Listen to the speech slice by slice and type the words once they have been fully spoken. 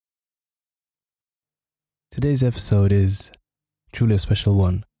Today's episode is truly a special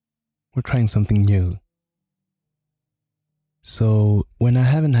one. We're trying something new. So when I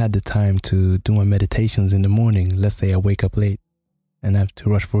haven't had the time to do my meditations in the morning, let's say I wake up late and have to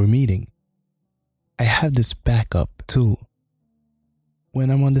rush for a meeting, I have this backup tool. When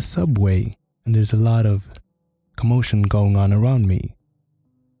I'm on the subway and there's a lot of commotion going on around me,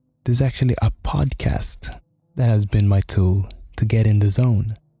 there's actually a podcast that has been my tool to get in the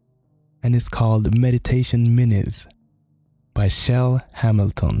zone. And it's called Meditation Minis by Shell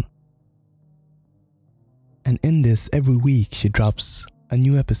Hamilton. And in this, every week she drops a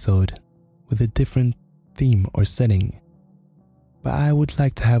new episode with a different theme or setting. But I would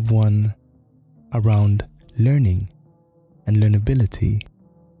like to have one around learning and learnability.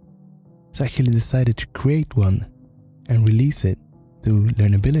 So I actually decided to create one and release it through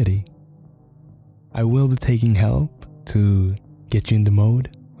learnability. I will be taking help to get you in the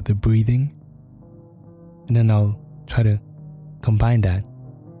mode with the breathing, and then I'll try to combine that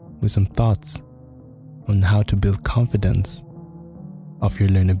with some thoughts on how to build confidence of your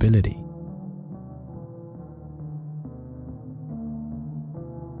learnability.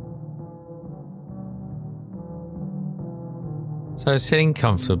 So sitting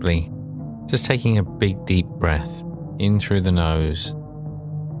comfortably, just taking a big deep breath in through the nose,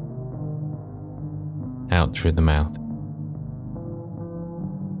 out through the mouth.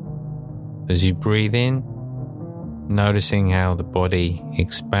 As you breathe in, noticing how the body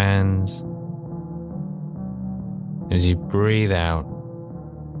expands. As you breathe out,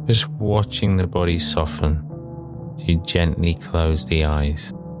 just watching the body soften as you gently close the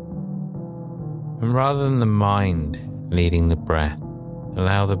eyes. And rather than the mind leading the breath,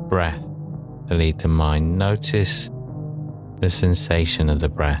 allow the breath to lead the mind. Notice the sensation of the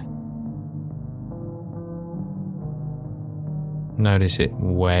breath. Notice it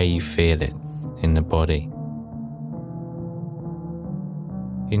where you feel it in the body.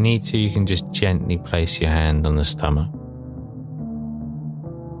 If you need to, you can just gently place your hand on the stomach.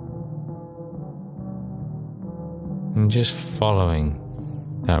 And just following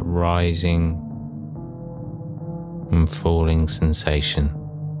that rising and falling sensation.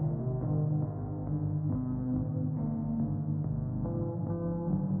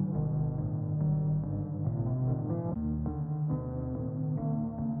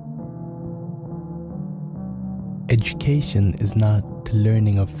 Education is not the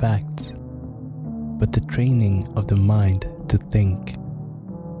learning of facts, but the training of the mind to think.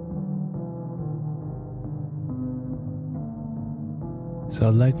 So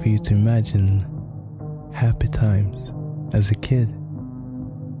I'd like for you to imagine happy times as a kid.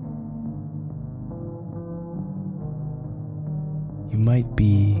 You might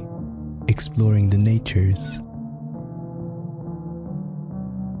be exploring the natures,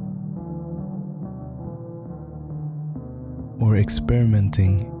 or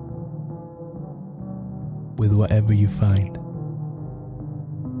experimenting with whatever you find.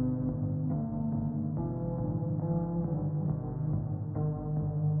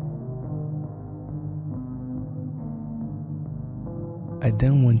 I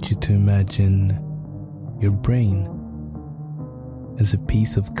then want you to imagine your brain as a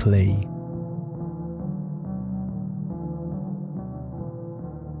piece of clay.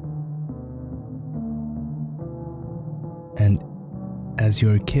 And as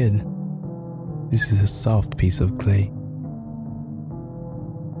you're a kid, this is a soft piece of clay.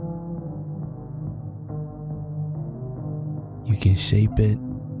 You can shape it,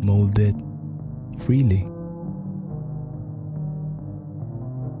 mold it freely.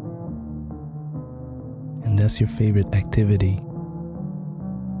 And that's your favorite activity.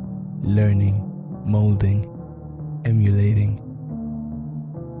 Learning, molding, emulating.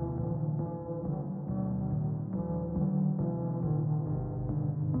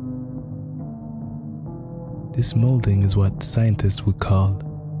 This molding is what scientists would call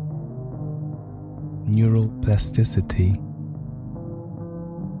neural plasticity.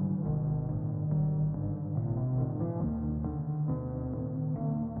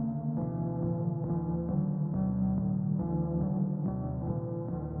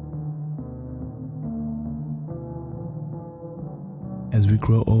 As we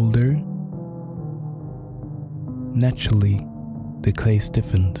grow older, naturally the clay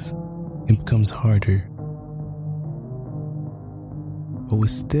stiffens. It becomes harder. But we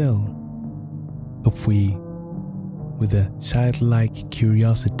still, if we, with a childlike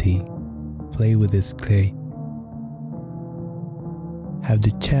curiosity, play with this clay, have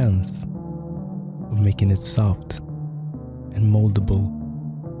the chance of making it soft and moldable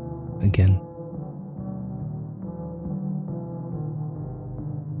again.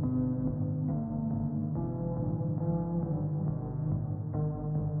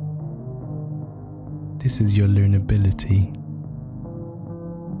 This is your learnability,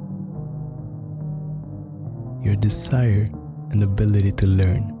 your desire and ability to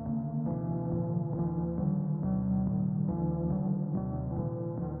learn.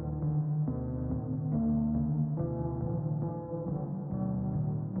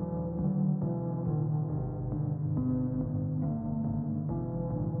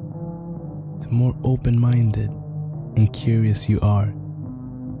 The more open-minded and curious you are,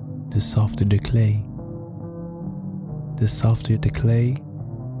 the softer the clay. The softer the clay,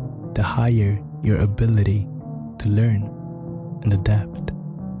 the higher your ability to learn and adapt.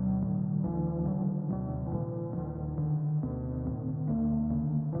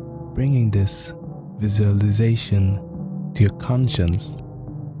 Bringing this visualization to your conscience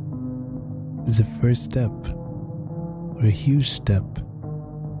is a first step, or a huge step,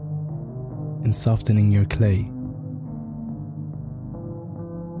 in softening your clay.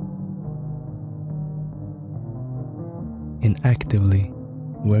 In actively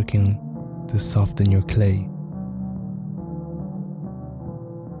working to soften your clay.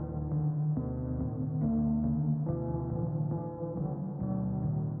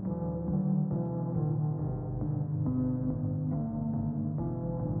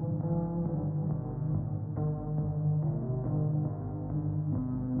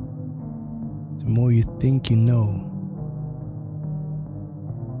 The more you think you know,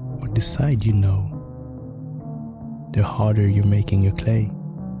 or decide you know, the harder you're making your clay.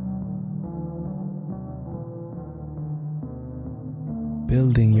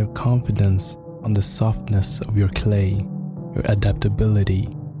 Building your confidence on the softness of your clay, your adaptability,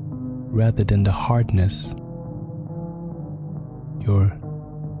 rather than the hardness, your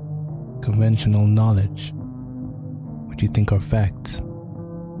conventional knowledge, what you think are facts,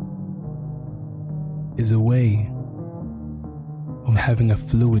 is a way of having a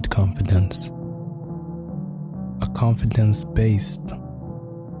fluid confidence. A confidence based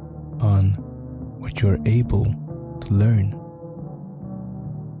on what you're able to learn.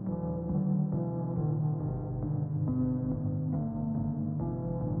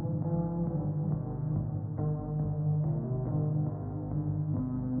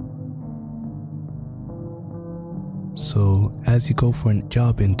 So, as you go for a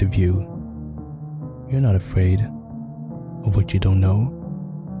job interview, you're not afraid of what you don't know.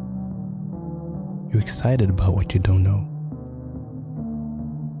 You're excited about what you don't know.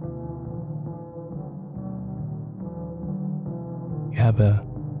 You have a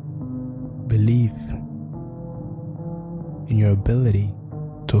belief in your ability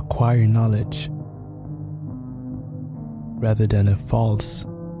to acquire knowledge rather than a false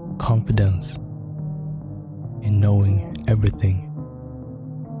confidence in knowing everything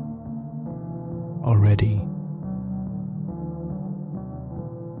already.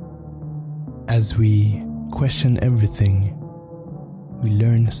 As we question everything, we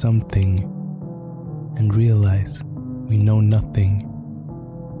learn something and realize we know nothing.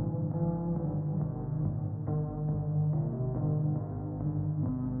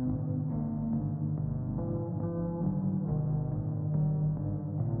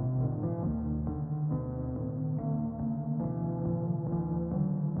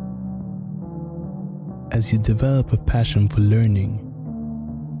 As you develop a passion for learning,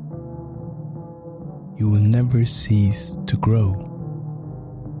 you will never cease to grow.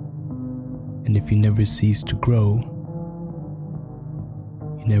 And if you never cease to grow,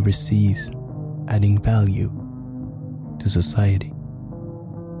 you never cease adding value to society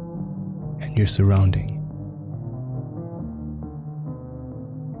and your surrounding.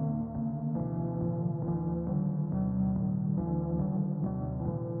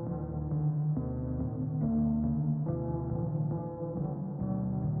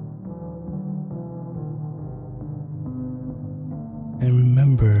 And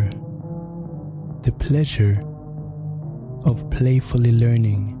remember the pleasure of playfully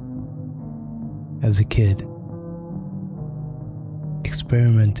learning as a kid,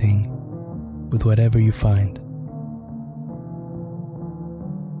 experimenting with whatever you find.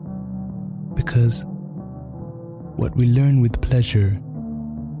 Because what we learn with pleasure,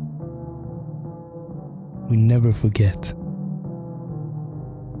 we never forget.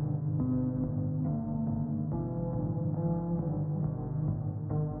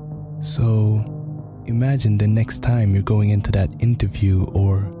 So imagine the next time you're going into that interview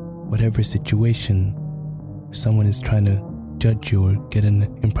or whatever situation where someone is trying to judge you or get an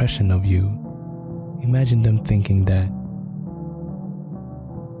impression of you. Imagine them thinking that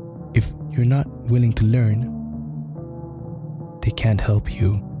if you're not willing to learn, they can't help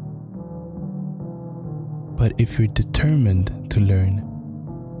you. But if you're determined to learn,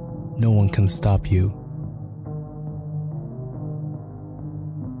 no one can stop you.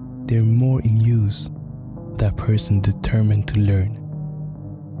 they're more in use with that person determined to learn.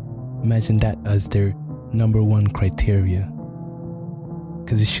 Imagine that as their number one criteria,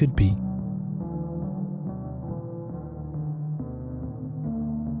 because it should be.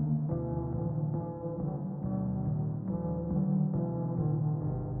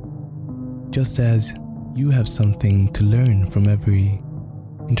 Just as you have something to learn from every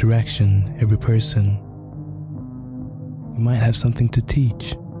interaction, every person, you might have something to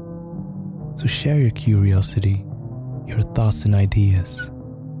teach. So share your curiosity, your thoughts and ideas.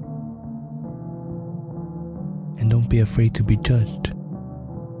 And don't be afraid to be judged,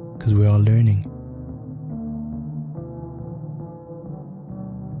 because we're all learning.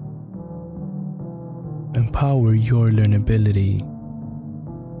 Empower your learnability,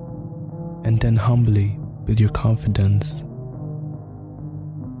 and then humbly build your confidence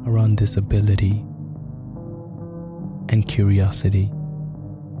around this ability and curiosity.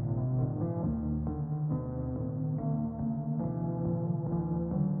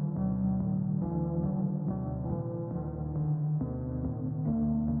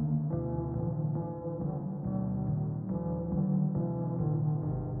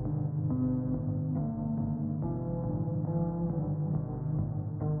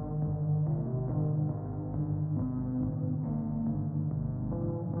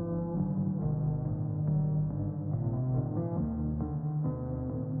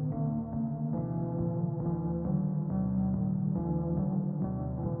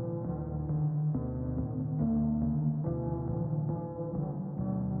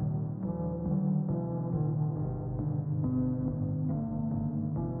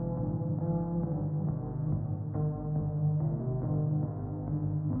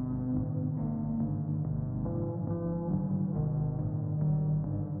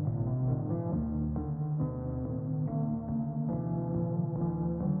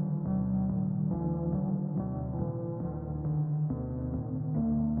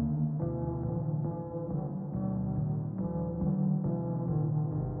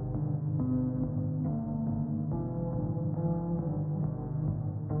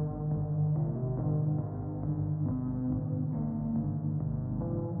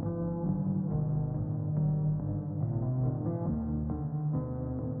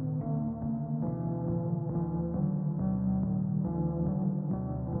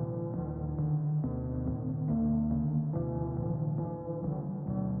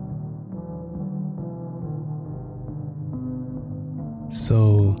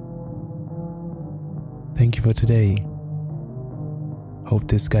 So, thank you for today. Hope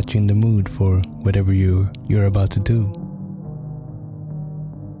this got you in the mood for whatever you're about to do.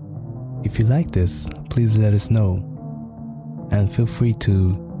 If you like this, please let us know. And feel free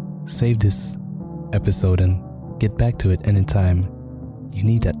to save this episode and get back to it anytime you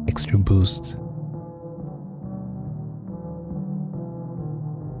need that extra boost.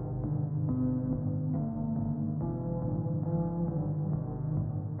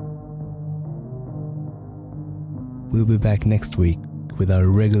 We'll be back next week with our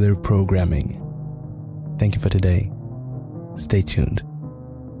regular programming. Thank you for today. Stay tuned.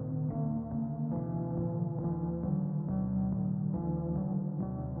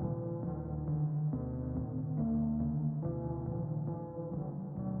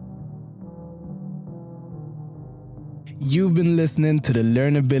 You've been listening to the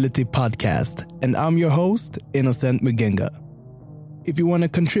Learnability Podcast, and I'm your host, Innocent Mugenga. If you want to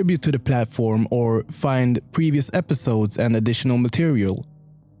contribute to the platform or find previous episodes and additional material,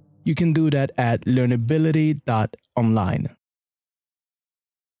 you can do that at learnability.online.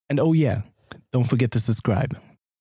 And oh yeah, don't forget to subscribe.